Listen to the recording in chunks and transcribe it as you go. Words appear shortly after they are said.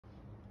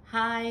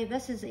Hi,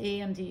 this is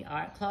A&D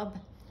Art Club.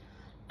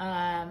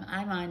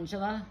 I'm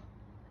Angela,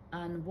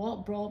 and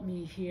what brought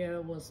me here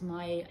was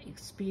my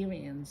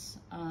experience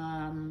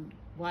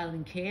while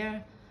in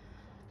care.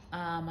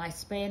 I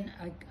spent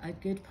a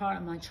good part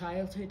of my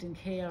childhood in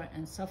care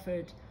and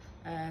suffered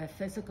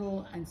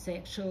physical and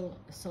sexual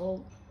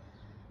assault.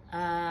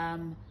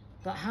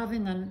 But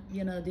having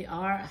the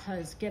art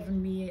has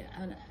given me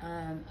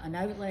an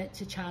outlet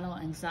to channel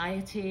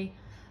anxiety.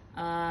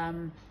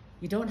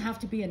 You don't have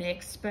to be an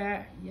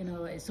expert,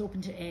 it's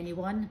open to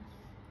anyone.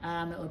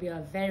 It will be a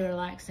very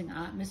relaxing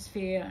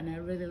atmosphere, and I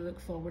really look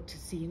forward to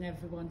seeing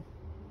everyone.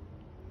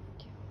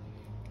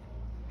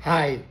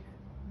 Hi,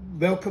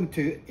 welcome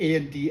to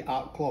A&D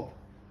Art Club.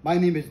 My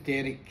name is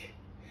Derek.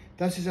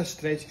 This is a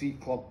stress-free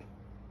club.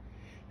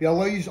 We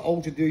allow you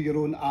all to do your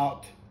own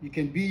art. You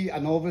can be a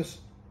novice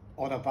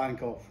or a Van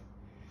Gogh.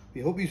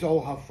 We hope you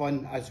all have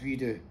fun as we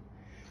do.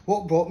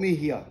 What brought me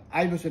here?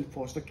 I was in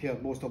foster care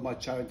most of my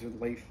childhood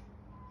life.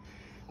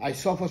 I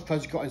suffered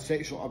physical and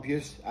sexual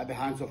abuse at the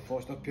hands of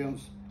foster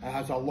parents. It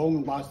has a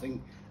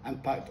long-lasting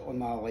impact on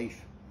my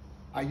life.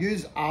 I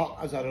use art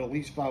as a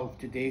release valve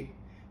today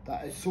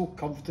that is so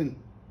comforting.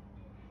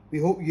 We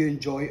hope you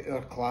enjoy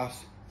our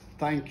class.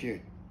 Thank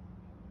you.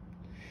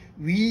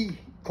 We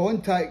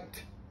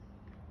contact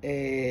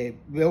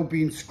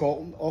Wellbeing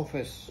Scotland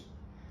office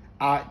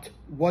at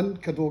 1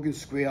 Cadogan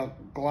Square,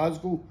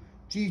 Glasgow,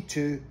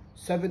 G2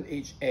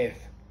 7HF.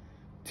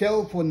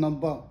 Telephone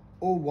number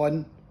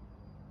 01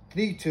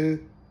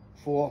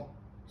 324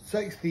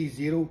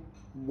 630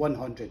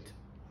 100.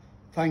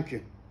 Thank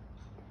you.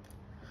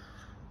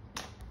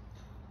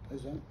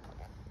 Is that?